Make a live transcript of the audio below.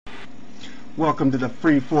Welcome to the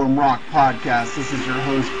Freeform Rock Podcast. This is your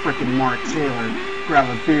host, frickin' Mark Taylor. Grab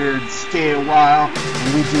a beard, stay a while,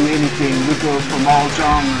 and we do anything. We go from all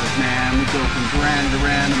genres, man. We go from Duran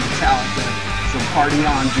Duran and Metallica. So party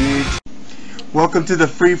on, dudes. Welcome to the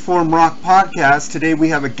Freeform Rock Podcast. Today we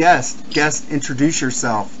have a guest. Guest, introduce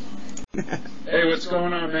yourself. Hey, what's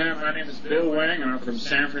going on, man? My name is Bill Wang, and I'm from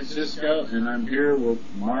San Francisco, and I'm here with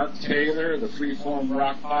Mark Taylor, the Freeform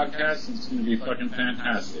Rock Podcast, and it's going to be fucking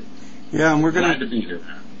fantastic. Yeah, and we're glad to be here,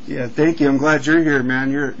 man. Yeah, thank you. I'm glad you're here,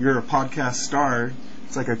 man. You're a podcast star.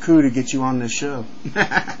 It's like a coup to get you on this show.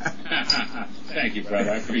 Thank you,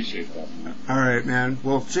 brother. I appreciate that, man. All right, man.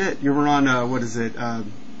 Well, shit, you were on what is it?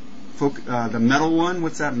 The metal one.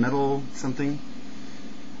 What's that? Metal something?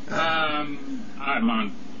 I've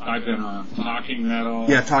been on Talking Metal.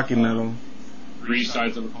 Yeah, Talking Metal. Three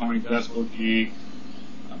Sides of the Coin, Decibel Geek,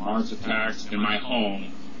 Mars Attacks, and my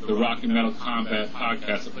home, the Rock and Metal Combat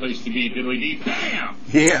Podcast, a place to be, diddly dee, bam!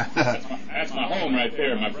 Yeah. That's my home right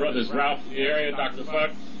there. My brother's Ralph Area, Dr. Fuck,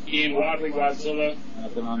 Ian Wadley, Godzilla.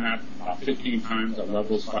 I've been on that about 15 times. I love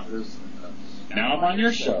those fuckers. Now I'm on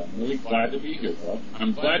your show. I'm really glad to be here, bro.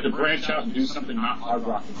 I'm glad to branch out and do something not hard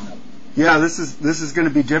rock and metal. Yeah, this is going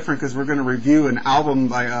to be different because we're going to review an album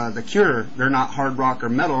by The Cure. They're not hard rock or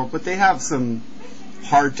metal, but they have some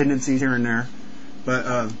hard tendencies here and there.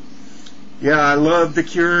 But yeah, I love The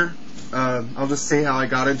Cure. I'll just say how I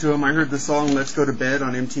got into them. I heard the song "Let's Go to Bed"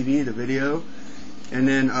 on MTV, the video, and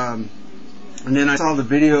then I saw the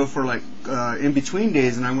video for like In Between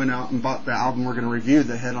Days, and I went out and bought the album we're going to review,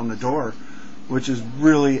 The Head on the Door, which is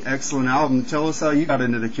really excellent album. Tell us how you got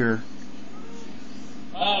into The Cure.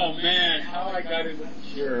 Oh man, how I got into The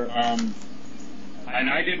Cure. And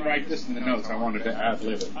I didn't write this in the notes. I wanted to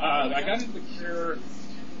ad-lib it. I got into The Cure.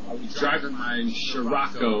 I was driving my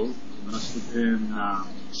Scirocco. It must have been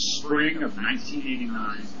spring of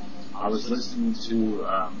 1989. I was listening to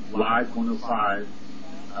Live 105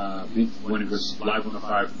 when it was Live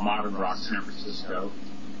 105 Modern Rock San Francisco,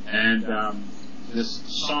 and this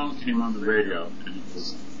song came on the radio, and it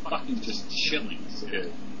was fucking just chilling.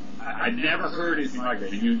 I never heard anything like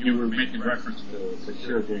that. You were making reference to The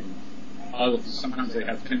Cure being sometimes they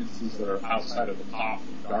have tendencies that are outside of the pop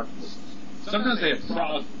and darkness. Sometimes they have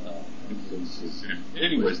prog influences.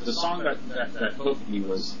 Anyways, the song that hooked me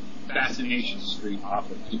was Fascination Street off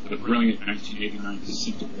of the brilliant 1989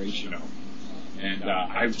 Disintegration album. And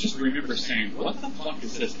I just remember saying, what the fuck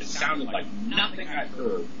is this? It sounded like nothing I'd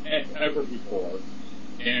heard ever before.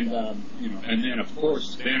 And, and then of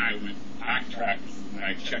course, then I went backtracking and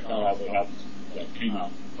I checked out all the albums that came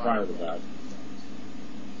out prior to that.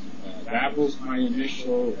 That was my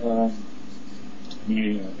initial,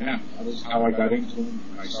 that was how I got into them.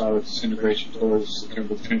 I saw the Disintegration tour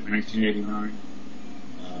September 10th, 1989,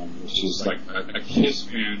 which is like a Kiss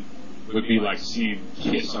fan would be like seeing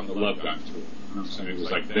Kiss on the Love Gun tour. You know what I'm saying? It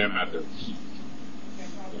was like them at their peak.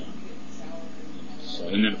 So,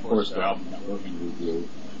 and then of course the album that we're going to review,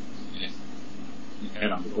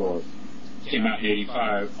 Head on the Door, came out in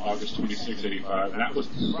 85, August 26, 85. And that was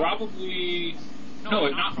probably, no,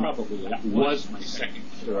 not probably, that was my second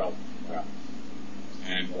Cure album.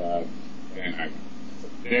 And I,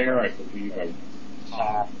 there I believe I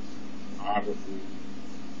top, Pornography,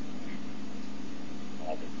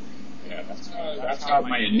 all the, yeah, that's how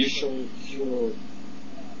my initial Cure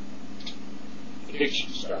addiction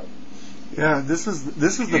started. Yeah, this was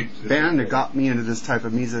the band that got me into this type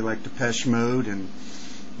of music, like Depeche Mode and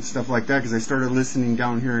stuff like that, because I started listening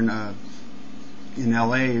down here in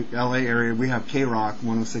LA area. We have K-Rock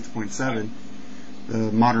 106.7, the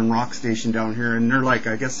modern rock station down here, and they're like,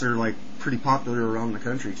 I guess they're like pretty popular around the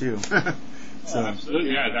country too. So,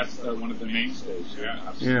 absolutely, yeah, that's one of the mainstays. Yeah,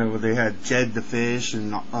 absolutely. Yeah, well, they had Jed the Fish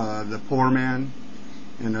and the Poor Man,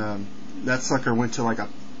 and that sucker went to like a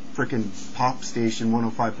freaking pop station,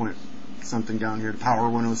 105 point something down here, Power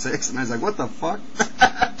 106, and I was like, what the fuck?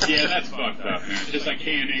 Yeah, that's fucked up, man. Just like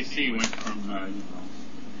KNAC went from,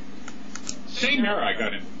 same era I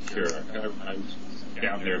got into Cure. I was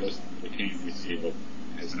down there listening to KNAC, but it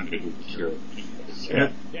has nothing to do with Cure.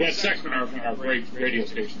 Yeah, sex when our great radio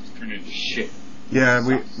stations turned into shit.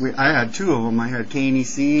 Yeah, I had two of them. I had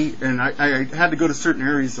KNEC, and I had to go to certain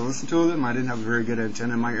areas to listen to them. I didn't have a very good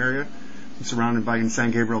antenna in my area. I'm surrounded by, in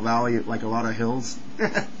San Gabriel Valley, like a lot of hills.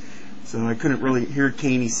 So I couldn't really hear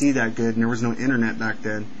KNEC that good, and there was no internet back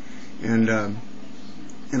then. And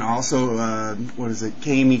also, what is it,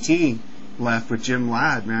 KMET left with Jim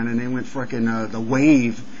Ladd, man, and they went fucking The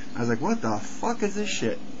Wave. I was like, what the fuck is this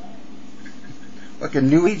shit? Fucking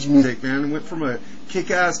new age music, man. It went from a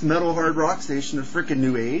kick-ass metal hard rock station to freaking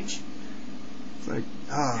new age. It's like,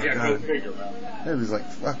 Oh, Yeah, go God. figure, man. It was like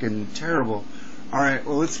fucking terrible. All right,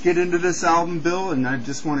 well, let's get into this album, Bill, and I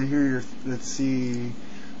just want to hear your. Let's see.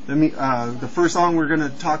 The first song we're going to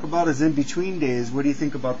talk about is "In Between Days." What do you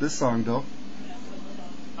think about this song, Bill?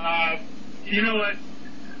 You know what?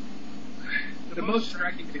 The most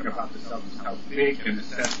striking thing about this album is how big and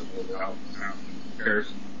accessible the album sounds in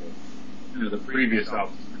comparison to the previous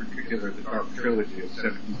albums, in particular the Dark Trilogy of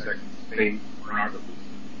 17 Seconds of Fate, Pornography.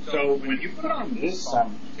 So when you put on this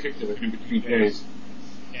song in particular, In Between Days,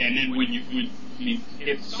 and then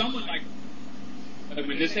if someone like,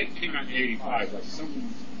 when this came out in 85, like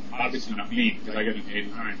someone, obviously not me, because I got it in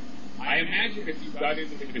 89, I imagine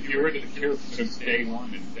if you were into The Cure since day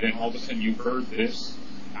one, and then all of a sudden you heard this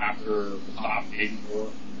after the top 84,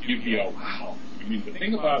 you'd be wow. I mean, the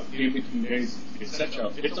thing about In Between Days is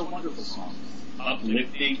it's a wonderful song,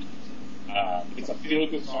 uplifting. It's a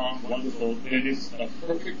feel-good song, wonderful, and it's a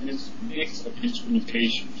perfect mix of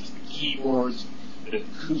instrumentation, just the keyboards, the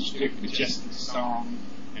acoustic, majestic song,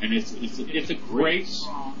 and it's a great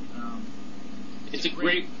song. It's a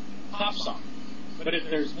great pop song, but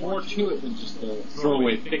there's more to it than just a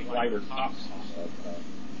throwaway, thick, lighter pop song.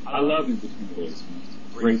 I love In Between Days.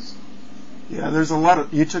 Great song. Yeah, there's a lot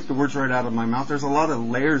of. You took the words right out of my mouth. There's a lot of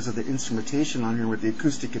layers of the instrumentation on here with the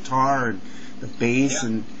acoustic guitar and the bass,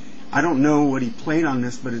 and I don't know what he played on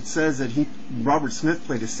this, but it says that Robert Smith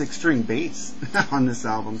played a 6-string bass on this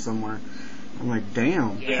album somewhere. I'm like,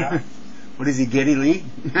 damn. Yeah. What is he, Geddy Lee?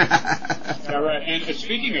 Yeah, right. And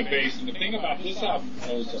speaking of bass, and the thing about this album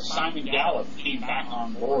is that Simon Gallup came back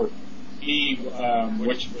on board. He,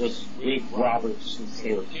 which was with Robert since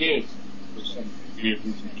they were kids, for some weird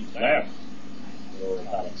reason he left for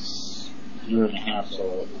about a year and a half, so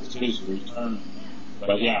it was his return.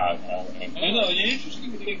 But yeah, and an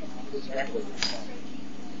interesting thing about this record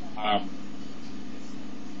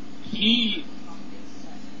is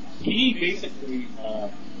he basically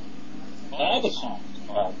all the songs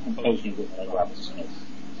are composed by Robert Smith.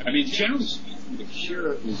 I mean, generally speaking, The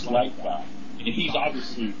Cure is like that, and he's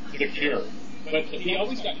obviously The Cure, but he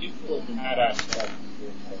always got input in that aspect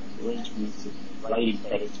with arrangements and writing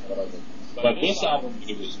credits and whatever. But this album,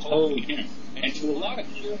 it was totally him. And to a lot of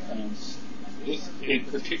Cure fans, this, in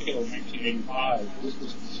particular, 1985, this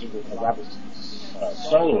was considered a Robert Smith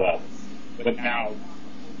solo album. But now,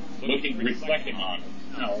 reflecting on it,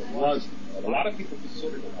 no, it wasn't. A lot of people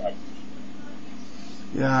considered it like.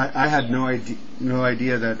 Yeah, I had no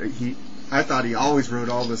idea that I thought he always wrote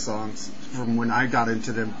all the songs from when I got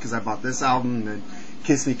into them, because I bought this album and then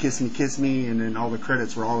Kiss Me, Kiss Me, Kiss Me, and then all the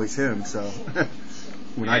credits were always him. So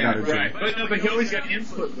when I got into it, but he always got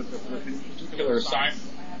input with his particular assignment.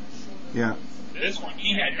 Yeah. This one,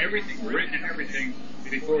 he had everything written and everything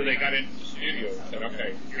before they got into the studio. And said,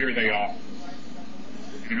 "Okay, here they are."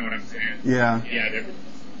 You know what I'm saying? Yeah. He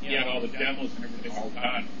had all the demos and everything all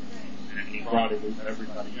done, and he brought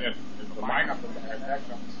everybody in. The lineup of the back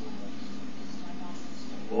on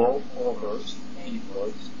Lowell Fulhurst,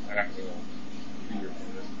 keyboards,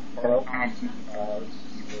 Carl Thompson,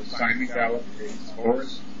 Simon Gallup,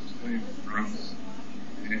 Horace playing drums,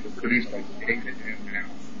 and it was produced by David M. Now.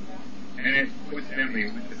 And it coincidentally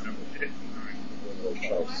went to number 59 for the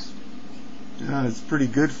charts. Yeah, it's pretty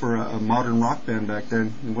good for a modern rock band back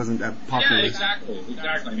then. It wasn't that popular. Yeah, exactly.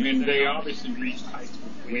 I mean, they obviously reached heights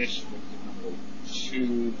with Wish with number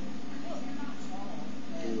 2.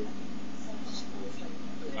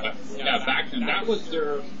 Yeah, back then that was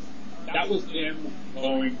them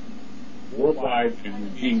going worldwide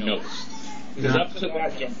and being noticed. Because up to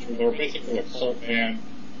that juncture, they were basically a cult band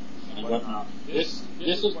and whatnot. This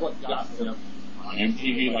is what got them on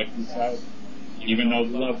MTV, like you said. Even though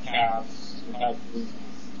Love Cats has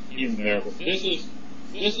even there, but this is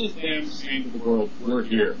them saying to the world, "We're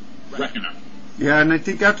here, recognize." Yeah, and I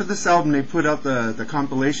think after this album, they put out the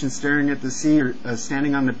compilation "Staring at the Sea" or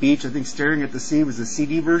 "Standing on the Beach." I think "Staring at the Sea" was the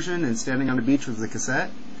CD version, and "Standing on the Beach" was the cassette,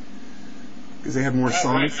 because they had more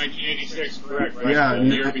songs. Right, 1986, correct? Right? Yeah, the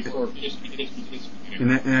year before Kiss Me, Kiss Me, Kiss Me.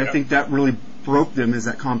 And I think that really broke them, is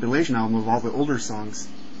that compilation album of all the older songs.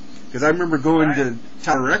 Because I remember going to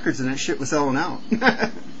Tower Records and that shit was selling out.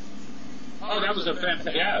 Oh, that was a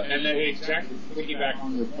fantastic, yeah, and exactly, piggyback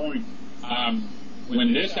on your point,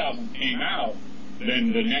 when this album came out,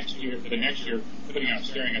 then the next year, putting out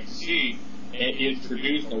Staring at the Sea, it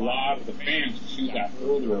introduced a lot of the fans to that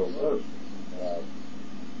earlier work.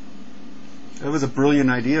 That was a brilliant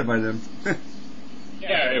idea by them.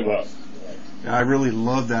 Yeah, it was. Yeah, I really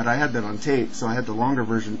loved that. I had that on tape, so I had the longer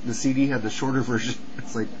version. The CD had the shorter version.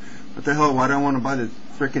 It's like, what the hell? Why do I want to buy the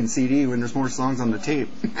frickin' CD when there's more songs on the tape?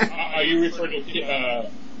 Are you referring to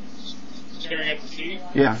Staring at the Sea?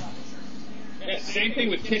 Yeah. Yeah, same thing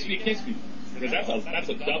with Kiss Me, because that's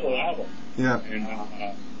a double album. Yeah. And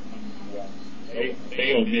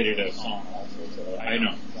they omitted a song also, so I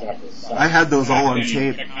know exactly. I had those all on Any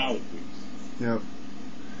tape. technology. Yep.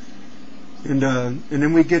 And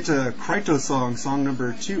then we get to Krytos song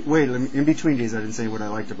number 2. Wait, in between days I didn't say what I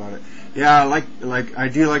liked about it. Yeah, I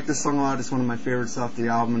do like this song a lot. It's one of my favorites off the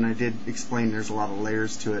album, and I did explain there's a lot of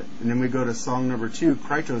layers to it. And then we go to song number 2,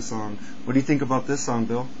 Krytos song. What do you think about this song,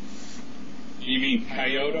 Bill? You mean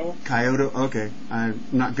Kyoto? Kyoto? Okay. I'm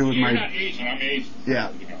not good with You're my... not Asian, I'm Asian.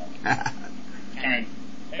 Yeah. And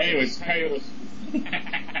anyways, Kyoto.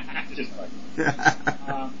 Just like...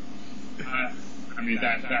 I mean,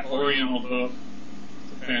 that Oriental book,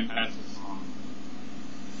 it's a fantastic song.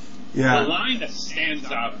 Yeah. The line that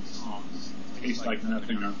stands out in songs, tastes like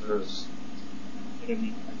nothing on earth. I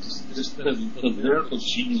mean, just the lyrical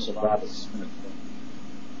genius of Robert Smith.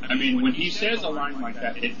 I mean, when he says a line like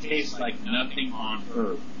that, it tastes like nothing on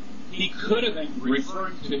earth. He could have been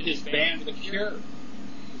referring to his band, The Cure.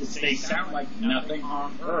 They sound like nothing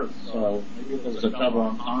on earth. So maybe there's a double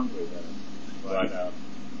entendre there. But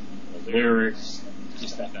the lyrics,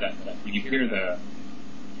 just that when you hear the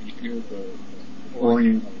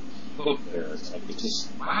Oriental hook there, it's like it's just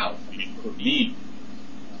wow. I mean, for me,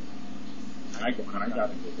 when I got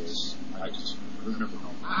into this, I just remember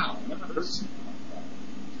going, wow, I never heard something like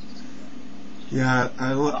that. Yeah,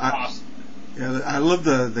 Awesome. I love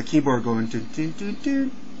the keyboard going dun, dun, dun,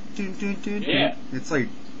 dun, dun, dun, dun. Yeah. It's like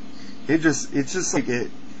it's just like it.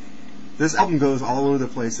 This album goes all over the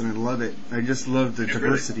place, and I love it. I just love the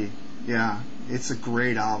diversity. Really? Yeah, it's a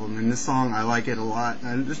great album, and this song I like it a lot.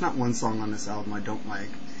 And there's not one song on this album I don't like.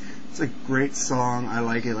 It's a great song. I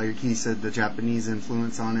like it. Like he said, the Japanese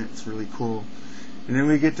influence on it. It's really cool. And then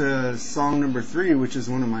we get to song number 3, which is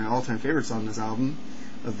one of my all-time favorites on this album,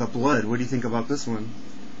 The Blood. What do you think about this one?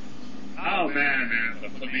 Oh man, the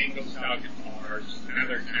flamenco style guitar, just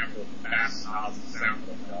another example of the fast sound of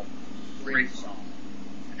the album. Great song.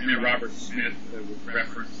 And then Robert Smith would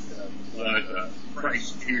reference blood,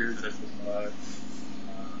 Christ's tears as the blood.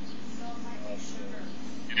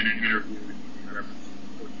 In an interview, he referenced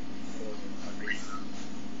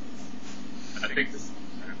I think this is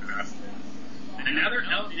fantastic. Another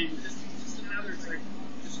element, just another, it's like,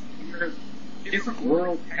 just weird, different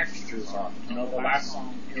world textures on it. You know, the last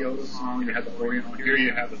song, Kyoto song, you had the Oriental, here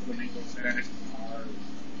you have the flamenco Spanish guitar.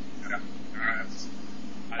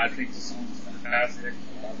 I think the song's fantastic.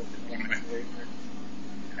 It's one of my favorites.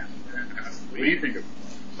 Yeah, fantastic. What do you think of it?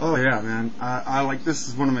 Oh yeah, man. I like this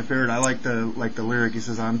is one of my favorite. I like the lyric. He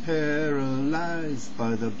says, "I'm paralyzed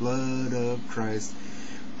by the blood of Christ."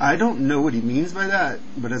 I don't know what he means by that,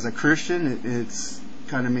 but as a Christian, it's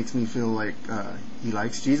kind of makes me feel like he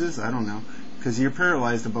likes Jesus. I don't know, because you're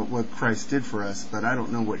paralyzed about what Christ did for us, but I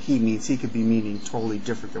don't know what he means. He could be meaning totally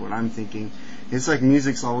different than what I'm thinking. It's like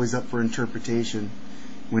music's always up for interpretation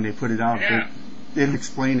when they put it out. Yeah. They didn't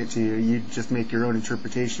explain it to you. You just make your own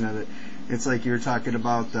interpretation of it. It's like you're talking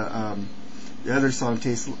about the other song,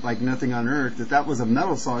 Tastes Like Nothing on Earth. If that was a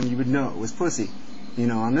metal song, you would know it was Pussy. You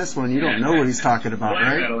know, on this one, you don't know what he's talking about, Glam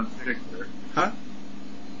right? metal in particular. Huh?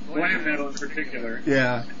 Glam metal in particular.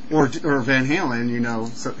 Yeah. Or Van Halen, you know.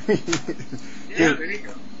 So Yeah, there you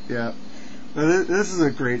go. Yeah. Well, this is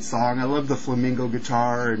a great song. I love the flamenco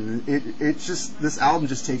guitar, and it just, this album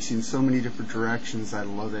just takes you in so many different directions. I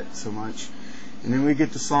love it so much. And then we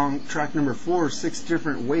get to track number 4, 6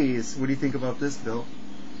 Different Ways. What do you think about this, Bill?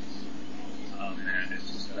 Oh man,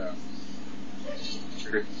 it's just a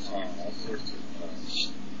tricky song. All sorts of.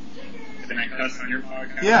 Can I cuss on your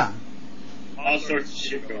podcast? Yeah. All sorts of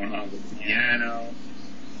shit going on with the piano.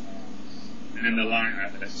 And then the line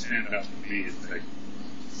that stands out to me is like,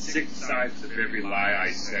 6 sides of every lie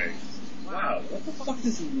I say. Wow, what the fuck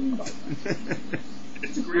does he mean by that?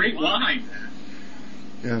 It's a great line, man.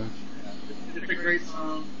 Yeah. It's a great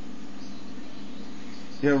song.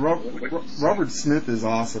 Yeah, Robert Smith is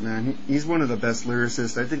awesome, man. He's one of the best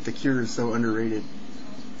lyricists. I think The Cure is so underrated.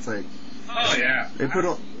 It's like, oh yeah,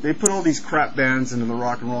 they put all these crap bands into the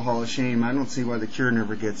Rock and Roll Hall of Shame. I don't see why The Cure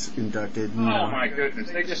never gets inducted. You know. Oh my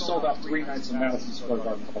goodness, they just sold out 3 nights in Madison Square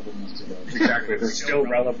Garden a couple months ago. Exactly, they're still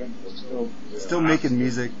relevant. They're still making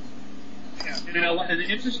music. Yeah. And the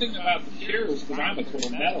interesting about The Cure is because I'm a total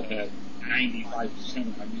metalhead. 95%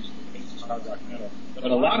 of my music is hard rock metal,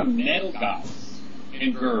 but a lot of metal guys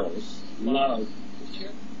and girls love The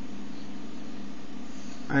Cure.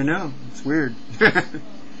 I know, it's weird.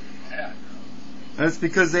 Yeah. That's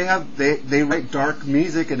because they write dark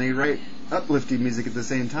music and they write uplifting music at the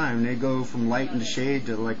same time. They go from light into shade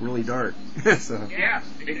to like really dark. So. Yeah,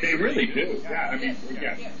 they really do. Yeah, I mean,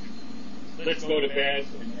 yeah. Let's go to bed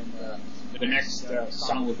and the next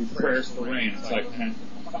song would be Prayers for Rain. It's like, man,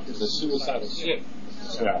 fuck, it's a suicidal shit.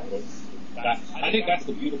 So, I think that's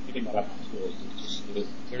the beautiful thing about the tour.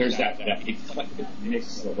 There's that eclectic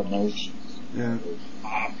mix of emotions. Yeah.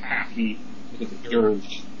 Happy, the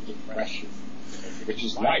dirge, depression, which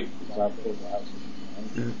is life.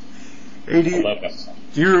 Yeah. Hey, I love that song.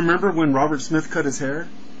 do you remember when Robert Smith cut his hair?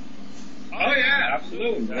 Oh yeah,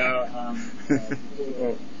 absolutely.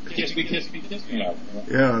 Kiss me, kiss me, kiss me.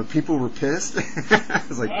 Yeah, people were pissed. I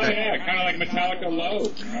was like, Yeah, kind of like Metallica Low.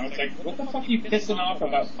 You know, it's like, what the fuck are you pissing off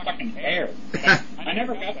about fucking hair? Like, I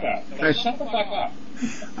never got that. Like, shut the fuck up.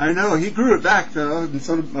 I know, he grew it back though, and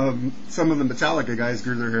some of the Metallica guys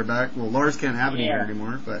grew their hair back. Well, Lars can't have any hair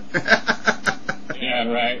anymore, but...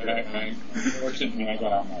 Yeah, right. Unfortunately, I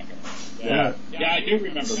got out my hair. Yeah, I do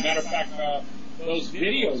remember. Matter of fact, those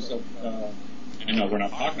videos of, I know we're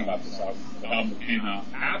not talking about this album. The album came out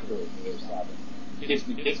after this album. Kiss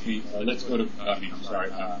Me, let's go to, I'm sorry,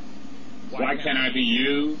 Why Can't I Be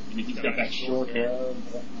You? He's got that short hair.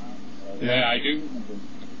 Yeah, I do remember.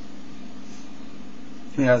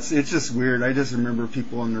 Yeah, it's just weird. I just remember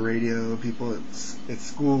people on the radio, people at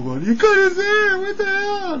school going, "You cut his hair, what the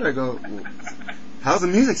hell?" And I go, well, "How's the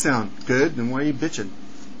music sound? Good, then why are you bitching?"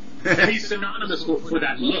 He's synonymous with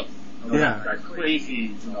that look. Yeah. That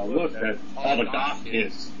crazy look that all the goth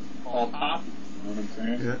kids all copy. You know what I'm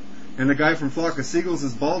saying? Yeah. And the guy from Flock of Seagulls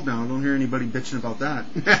is bald now. I don't hear anybody bitching about that.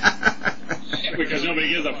 Because nobody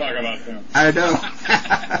gives a fuck about them. I know.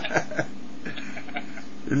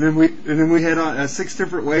 And then we head on 6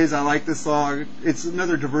 different ways. I like this song. It's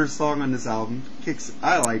another diverse song on this album.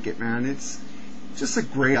 I like it, man. It's just a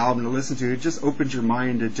great album to listen to. It just opens your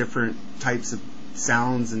mind to different types of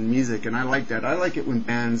sounds and music, and I like that. I like it when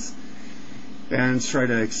bands try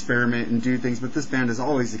to experiment and do things, but this band is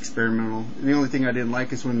always experimental. The only thing I didn't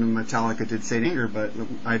like is when Metallica did Saint Anger, but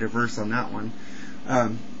I diverse on that one.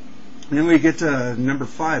 And then we get to number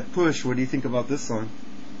 5, Push. What do you think about this song?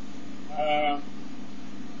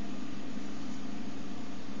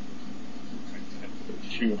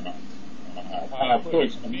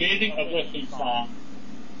 Push, amazing uplifting song.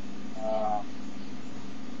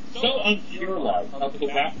 So un-Cure-like up to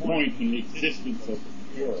that point in the existence of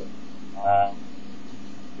the Cure.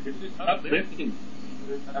 It's just uplifting.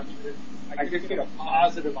 I just get a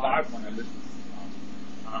positive vibe when I listen to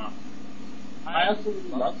the song. I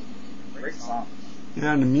absolutely love it. Great song.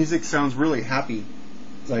 Yeah, and the music sounds really happy.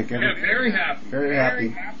 It's like very happy. Very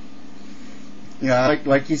happy. Yeah,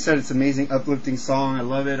 like you said, it's an amazing, uplifting song. I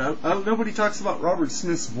love it. Nobody talks about Robert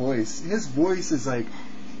Smith's voice. His voice is like,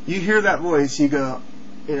 you hear that voice, you go,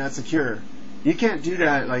 "Hey, that's a Cure." You can't do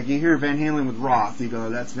that. Like, you hear Van Halen with Roth, you go,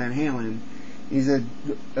 "That's Van Halen." He said,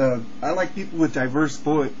 I like people with diverse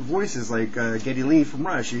voices, like Geddy Lee from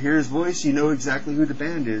Rush. You hear his voice, you know exactly who the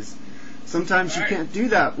band is. Sometimes you can't do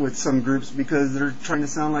that with some groups because they're trying to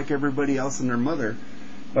sound like everybody else and their mother.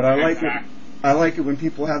 But I like it. I like it when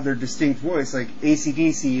people have their distinct voice, like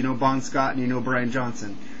AC/DC, you know Bon Scott and you know Brian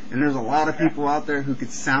Johnson. And there's a lot of people out there who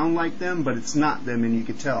could sound like them, but it's not them, and you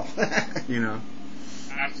could tell. You know?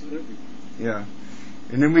 Absolutely. Yeah.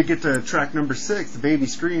 And then we get to track number 6, The Baby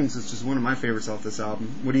Screams, which is one of my favorites off this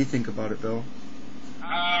album. What do you think about it, Bill?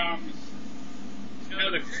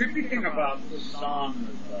 The tricky thing about this song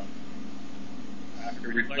is, after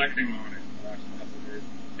reflecting on it the last couple of years,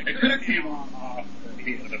 it could have came off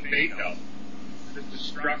the Faith album. Just the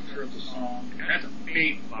structure of the song. It has a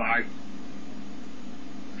Faith vibe.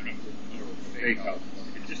 Faith album.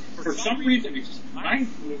 It just, for some reason, it just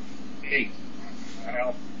reminds me of Faith.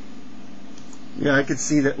 Yeah, I could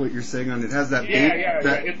see that what you're saying on it. It has that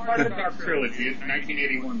Yeah. It's part of the Dark Trilogy. It's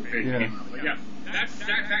 1981 the Faith came out. But yeah, that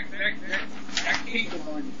came to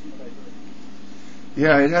mind.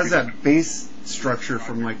 Yeah, it has that bass structure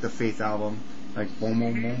from like the Faith album. Like boom,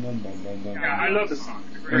 boom, boom, boom, boom, boom, boom. Yeah, I love the song.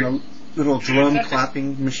 It's great. And a little drum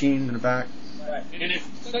clapping machine in the back. And it's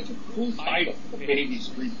such a cool title, The Baby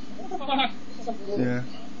Scream. Yeah.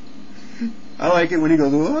 I like it when he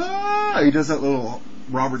goes, "Ah!" He does that little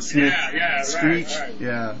Robert Smith screech. Right.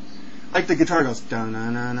 Yeah. Like the guitar goes,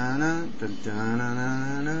 da-na-na-na-na,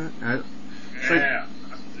 da-na-na-na-na.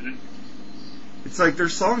 It's like their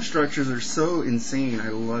song structures are so insane. I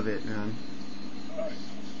love it, man.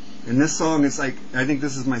 And this song is like, I think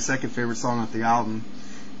this is my second favorite song off the album.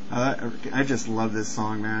 I just love this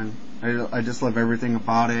song, man. I just love everything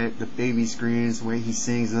about it. The baby screams, the way he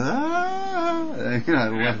sings. I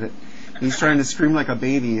love it. He's trying to scream like a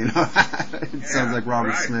baby, you know. It sounds like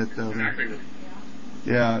Robert Smith, though. Exactly.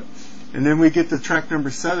 Yeah. And then we get to track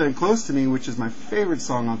number 7, Close to Me, which is my favorite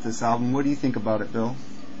song off this album. What do you think about it, Bill?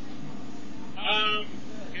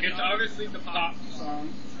 It's obviously the pop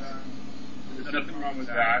song. there's nothing wrong with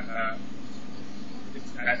that.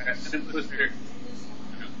 It's that simplistic,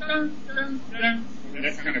 dun, dun, dun.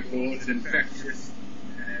 That's kind of cool. It's infectious.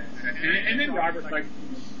 And then Robert, like,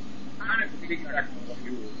 kind of piggyback on what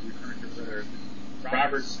you were referring to earlier.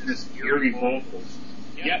 Robert Smith's eerie vocals.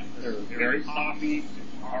 Yep, they're very poppy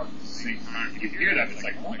and hard at the same time. You hear that, it's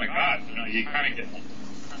like, oh my god, you kind of get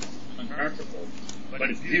uncomfortable.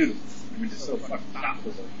 But it's beautiful. I mean, it's so fucking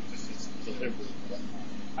thoughtful. It's deliberate.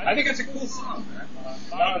 I think it's a cool song, man.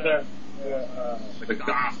 A lot of the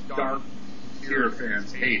goth, dark Cure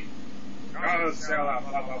fans hate. Oh, sell out,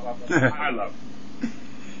 blah, blah, blah, blah. I love it.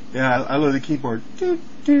 Yeah, I love the keyboard. Doot,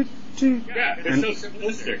 doot, doot. Yeah, it's so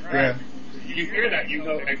simplistic, right? Yeah. You hear that, you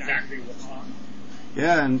know exactly what's on.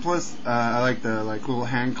 Yeah, and plus, I like the little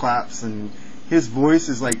hand claps, and his voice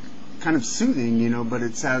is like kind of soothing, but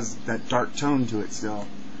it has that dark tone to it still.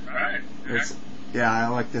 Right. Yeah, I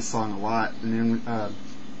like this song a lot. And then,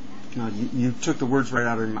 you took the words right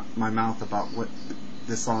out of my mouth about what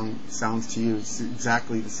this song sounds to you. It's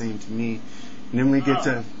exactly the same to me. And then we get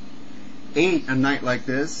to 8, A Night Like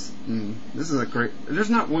This. This is a great. There's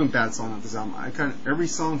not one bad song on this album. Every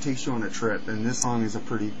song takes you on a trip, and this song is a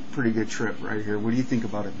pretty good trip right here. What do you think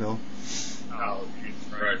about it, Bill? Oh, Jesus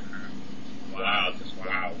Christ, man! Wow, just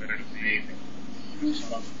wow! That is amazing.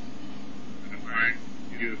 Goosebumps. Right?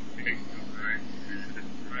 You take right? It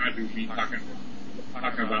reminds me of me talking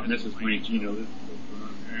about Mrs. Wayne.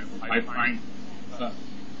 I find. I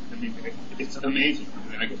mean, it's amazing. I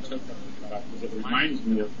mean, I get so excited about it because it reminds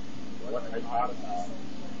me of what I thought about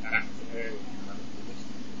back today.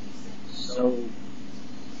 So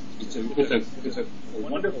it's a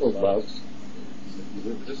wonderful love.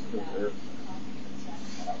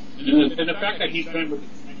 And the fact that he's been with the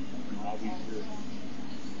same woman all these years.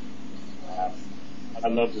 I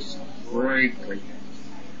love this song. Great.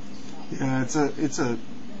 Yeah,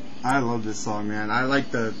 I love this song, man. I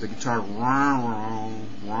like the guitar.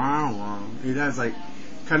 It has like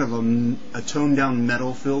kind of a toned down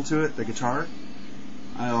metal feel to it, the guitar.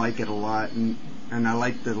 I like it a lot, and I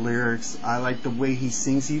like the lyrics. I like the way he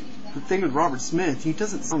sings. The thing with Robert Smith, he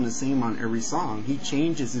doesn't sound the same on every song. He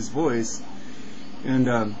changes his voice.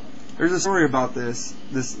 And there's a story about this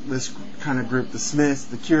kind of group, the Smiths,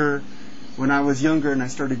 the Cure. When I was younger and I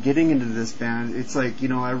started getting into this band, it's like,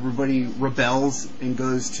 everybody rebels and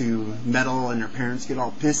goes to metal and their parents get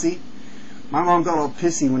all pissy. My mom got all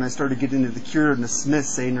pissy when I started getting into the Cure and the Smiths,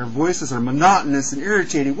 saying their voices are monotonous and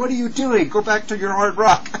irritating. What are you doing? Go back to your hard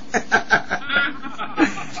rock.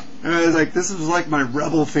 And I was like, this was like my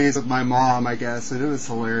rebel phase with my mom, I guess. And it was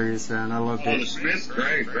hilarious, man. I loved it. Oh, the Smiths,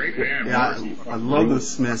 great band. Yeah, I love the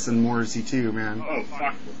Smiths and Morrissey too, man. Oh,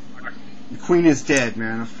 fuck. The Queen is Dead,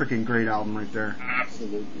 man. A freaking great album right there.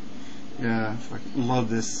 Absolutely. Yeah, I love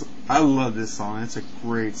this. I love this song. It's a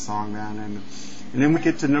great song, man. And then we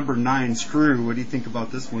get to number 9, Screw. What do you think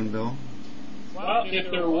about this one, Bill? Well, if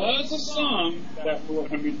there was a song that,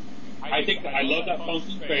 I think I love that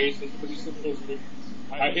funky bass. It's pretty simplistic.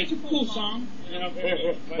 It's a cool song,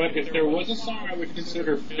 but if there was a song I would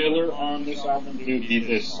consider filler on this album, it would be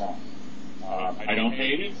this song. I don't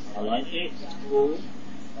hate it. I like it. It's cool.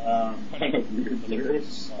 Kind of weird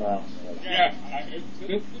lyrics. It's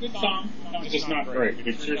a good song. It's just not great.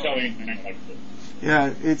 It's sure telling and I like it.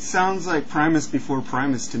 Yeah, it sounds like Primus before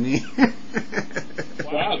Primus to me.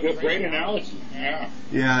 Wow, great analogy. Yeah.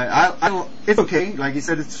 Yeah, I it's okay. Like you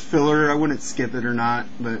said, it's filler. I wouldn't skip it or not,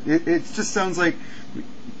 but it just sounds like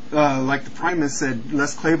the Primus said,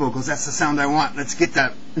 Les Claypool goes, that's the sound I want. Let's get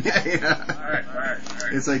that. Yeah. All right.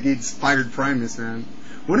 It's like he inspired Primus, man.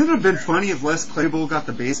 Wouldn't it have been funny if Les Claypool got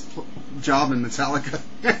the bass job in Metallica?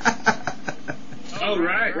 Oh,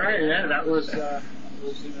 right. Yeah, that was in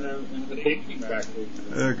the baking factory.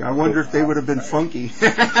 I wonder if they would have been funky.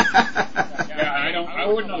 Yeah, I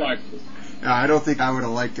wouldn't have liked it. Yeah, I don't think I would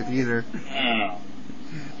have liked it either. Oh.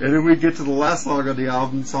 And then we get to the last song of the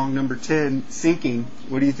album, song number 10, Sinking.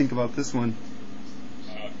 What do you think about this one?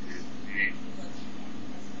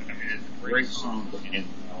 It's a great song, and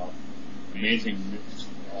amazing mix.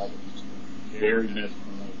 Very mesmerizing.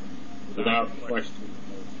 Without question,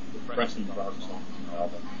 the depressing dark song on the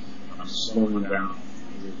album. I'm slowing down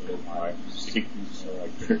by sinking so I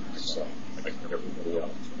trick myself like everybody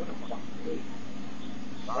else. What a fucking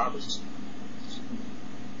Robert's.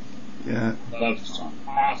 Yeah. Love the song.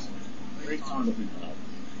 Awesome. Great song to be loved.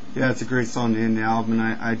 Yeah, it's a great song to end the album,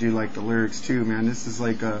 and I do like the lyrics too, man. This is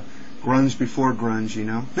like a grunge before grunge,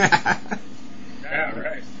 Yeah,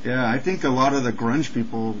 right. Yeah, I think a lot of the grunge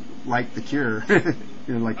people like The Cure.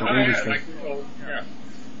 Like the older stuff.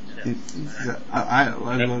 I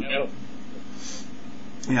love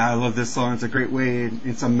Yeah, I love this song. It's a great way.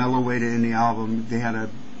 It's a mellow way to end the album. They had a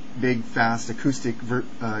big, fast acoustic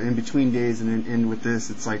in between days, and then end with this.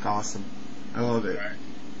 It's like awesome. I love it. Right.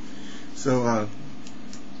 So,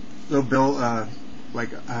 Bill, at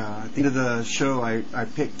the end of the show, I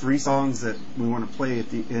picked 3 songs that we want to play at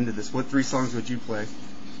the end of this. What 3 songs would you play?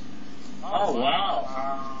 Oh,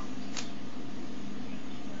 wow.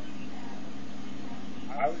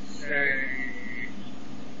 I would say,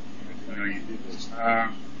 I know you did this.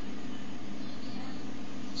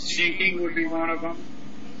 Sinking would be one of them.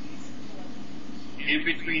 In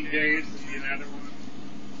Between Days would be another one.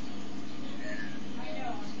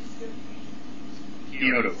 And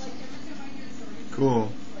Kyoto.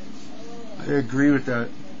 Cool. I agree with that.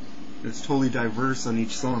 It's totally diverse on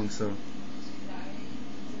each song. So.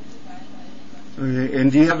 Okay,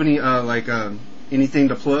 and do you have any anything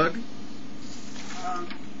to plug?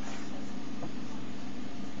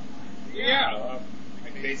 Yeah, my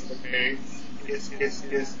Facebook page is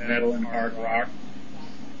Metal and Hard Rock,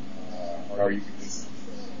 or you can just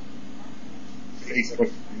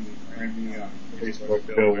Facebook me on Facebook,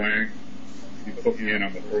 Bill Wang. You put me in,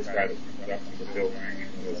 I'm the first guy that comes up with Bill Wang.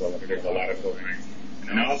 There's a lot of Bill Wang,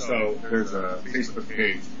 and also there's a Facebook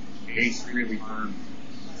page, Ace Really Burns,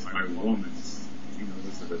 my woman's. You know,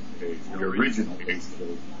 this is the page, the original Ace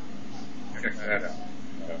Really. Check that out.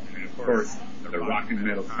 And of course, the Rock and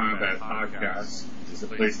Metal Combat Podcast is a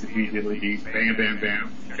place to be. Diddly Bam Bam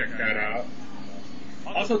Bam. Check that out.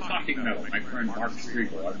 Also, Talking Metal. My friend Mark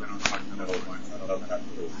Striegel. I've been on Talking Metal once. I love that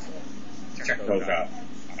too. So check those out.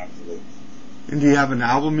 Absolutely. And do you have an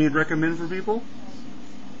album you'd recommend for people?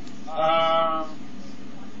 Of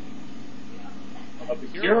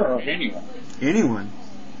The Cure or anyone? Anyone.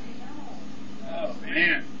 Oh,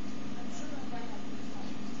 man.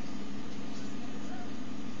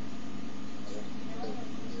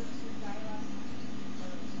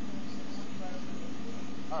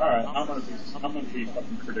 Alright, I'm gonna be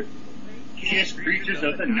fucking predictable. Kiss Creatures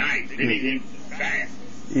of the Night. Anything fast.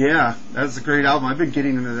 Yeah, that's a great album. I've been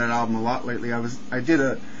getting into that album a lot lately. I did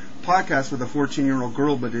a podcast with a 14-year-old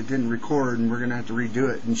girl, but it didn't record, and we're gonna have to redo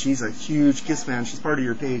it. And she's a huge Kiss fan. She's part of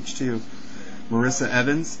your page too, Marissa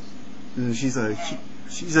Evans. And she's a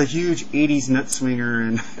huge '80s nut swinger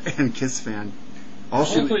and Kiss fan.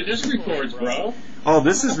 Hopefully this records, bro. Oh,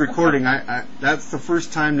 this is recording. I that's the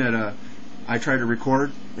first time that I tried to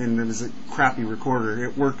record, and it was a crappy recorder.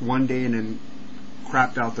 It worked one day and then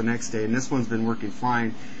crapped out the next day. And this one's been working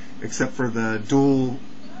fine, except for the dual.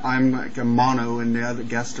 I'm like a mono, and the other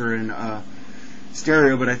guests are in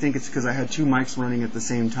stereo. But I think it's because I had 2 mics running at the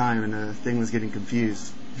same time, and the thing was getting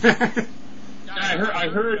confused. I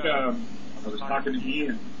heard. I was talking to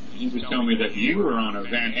Ian. He was telling me that you were on a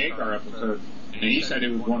Van Hagar episode, and he said it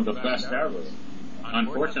was one of the best ever.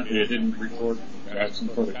 Unfortunately, it didn't record. It had some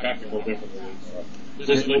sort of technical difficulties. So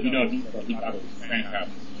just to let you know, he thought it was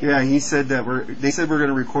fantastic. Yeah, he said that they said we're going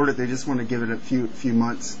to record it. They just want to give it a few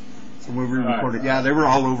months. So when we record it, yeah, they were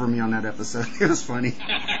all over me on that episode. It was funny.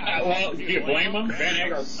 Well, do you blame them? Van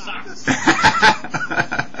Hagar sucks.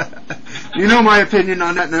 You know my opinion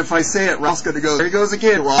on that, and if I say it, Ralph's going to go, there he goes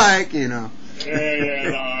again, like, you know. Yeah,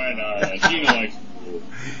 no, I know. Gina likes it.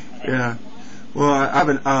 Yeah. Well,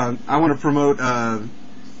 I want to promote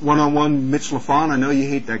one-on-one Mitch LaFon. I know you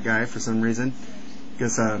hate that guy for some reason.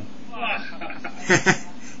 Because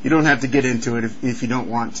you don't have to get into it if you don't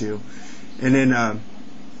want to. And then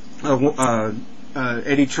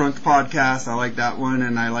Eddie Trunk podcast, I like that one.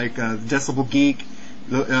 And I like Decibel Geek.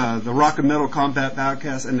 The Rock and Metal Combat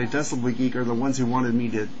Podcast and the Decibel Geek are the ones who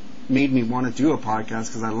made me want to do a podcast,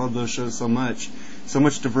 because I love those shows so much. So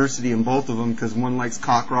much diversity in both of them, because one likes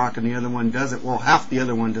cock rock and the other one doesn't. Well, half the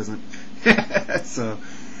other one doesn't. So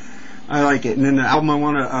I like it. And then the album I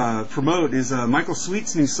want to promote is Michael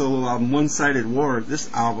Sweet's new solo album, One Sided War.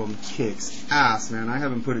 This album kicks ass, man. I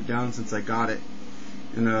haven't put it down since I got it.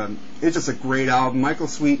 And it's just a great album. Michael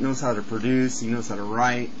Sweet knows how to produce. He knows how to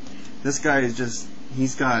write. This guy is just...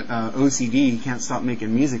 He's got OCD. He can't stop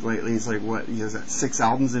making music lately. He's like, what? He has 6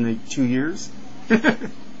 albums in 2 years?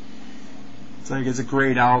 It's a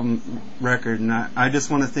great album record. And I just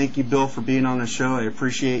want to thank you, Bill, for being on the show. I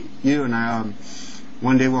appreciate you. And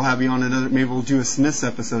one day we'll have you on another. Maybe we'll do a Smiths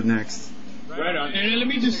episode next. Right on. And let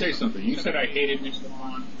me just say something. You said I hated Mitch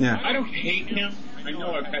LaFon. Yeah. I don't hate him. I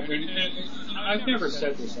know I've never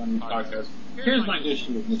said this on the podcast. Here's my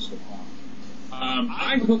issue with Mitch LaFon.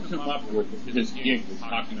 I hooked him up with his gig with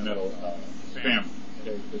Talking Metal family.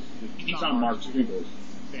 Okay? He's on Mark Striegel's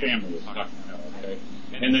family with Talking Metal. Okay?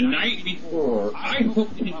 And the night before, I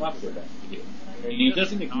hooked him up with that gig. Okay? And he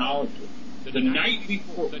doesn't acknowledge it. the night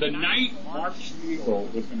before, the night Mark Spiegel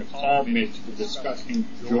was going to call Mitch to discuss him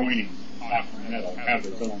joining Talking Metal, have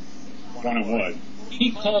his own one-on-one,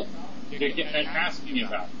 he called to get and asked me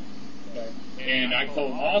about it. Okay? And I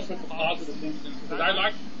told him all sorts of positive things because I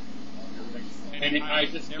liked him. And I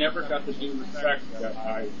just never got the due respect that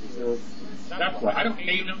I deserved. That's why I don't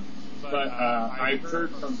hate him, but I've heard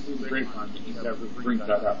from through the grapevine that he never brings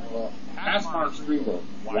that up. Well, ask Mark Spiegel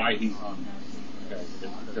why he's on that. Okay?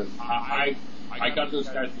 Because I got those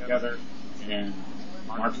guys together, and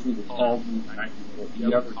Mark Spiegel called me the night before he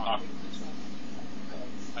ever talked to me.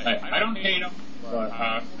 I don't hate him, but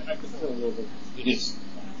I could feel a little bit pissed.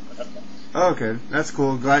 Okay, that's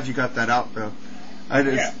cool. Glad you got that out, though.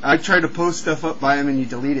 I try to post stuff up by him and you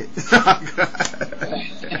delete it. Yeah,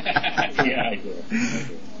 I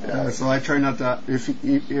do. So I try not to. If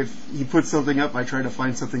he puts something up, I try to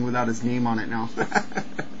find something without his name on it now.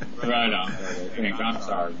 Right on, brother. I'm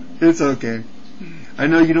sorry, man. It's okay. I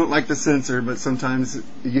know you don't like the censor, but sometimes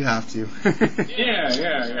you have to. Yeah.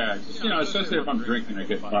 Just, especially if I'm drinking, I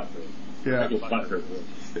get butthurt. Yeah. I get butthurt.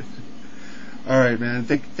 All right, man.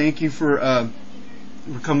 Thank you for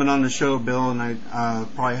coming on the show, Bill, and I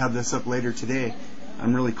probably have this up later today.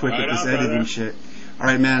 I'm really quick at this editing shit. All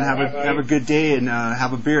right, man. Have a good day and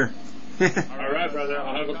have a beer. All right, brother.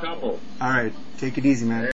 I'll have a couple. All right. Take it easy,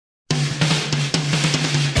 man.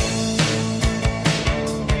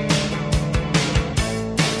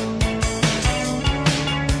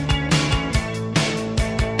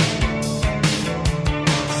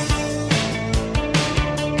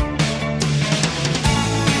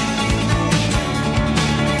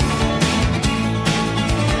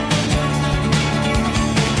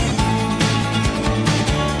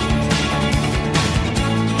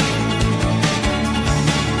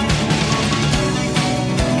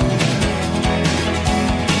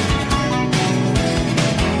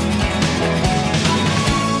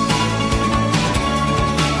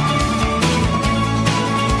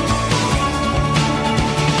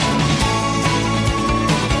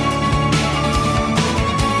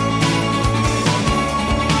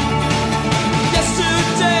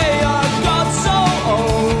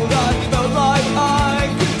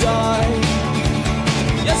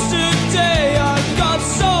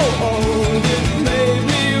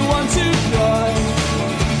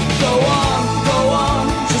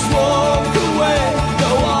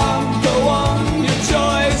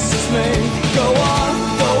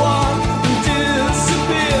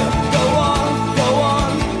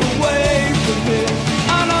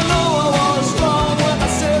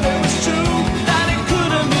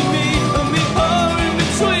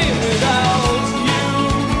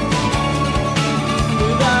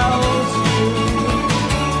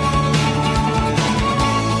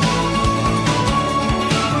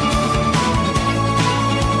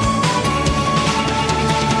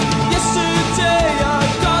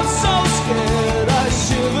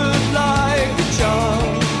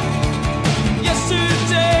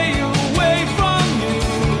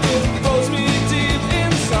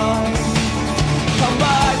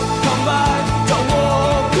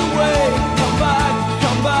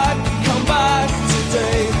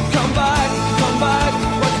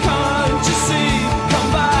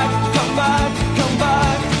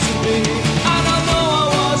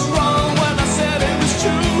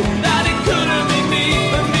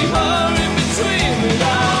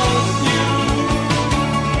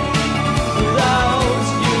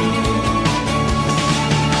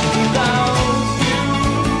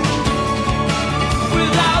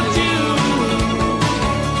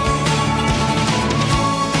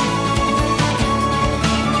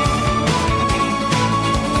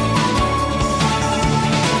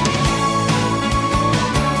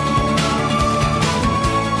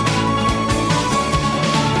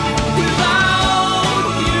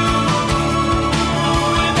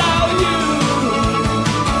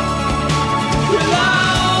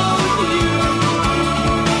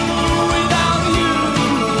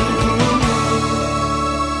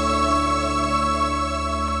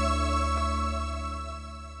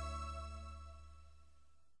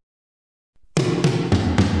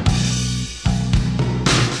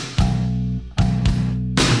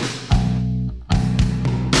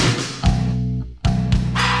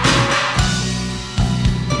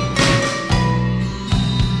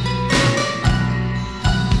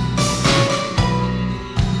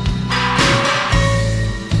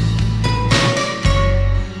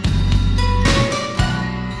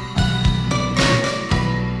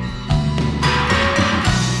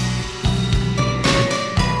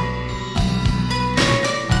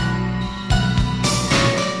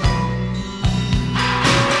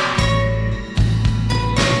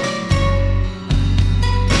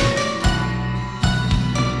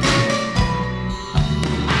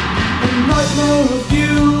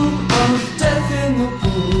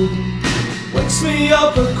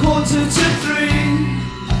 2:45.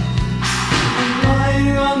 I'm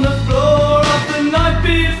lying on the floor of the night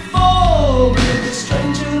before, with a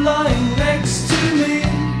stranger lying next to me.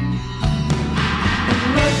 A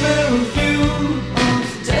nightmare view of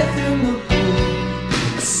death in the pool.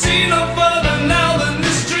 I see no further now than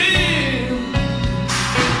this dream.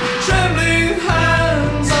 Trembling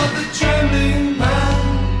hands of the trembling man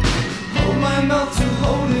hold my mouth to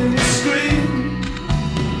hold him scream.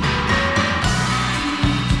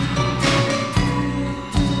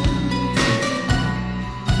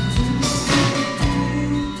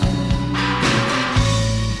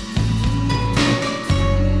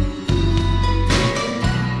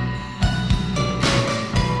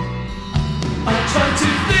 I try to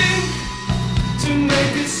think, to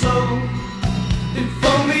make it slow. If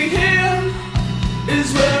only here is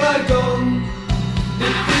where I go.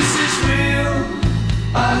 If this is real,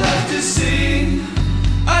 I have to see.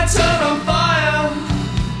 I turn on fire,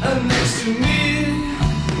 and next to me,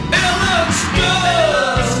 it looks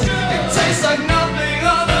good. It tastes like nothing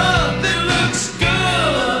on earth. It looks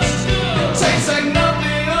good. It tastes like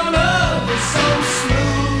nothing on earth. It's so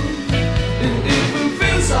smooth. It even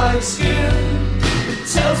feels like skin. It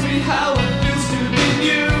tells me how it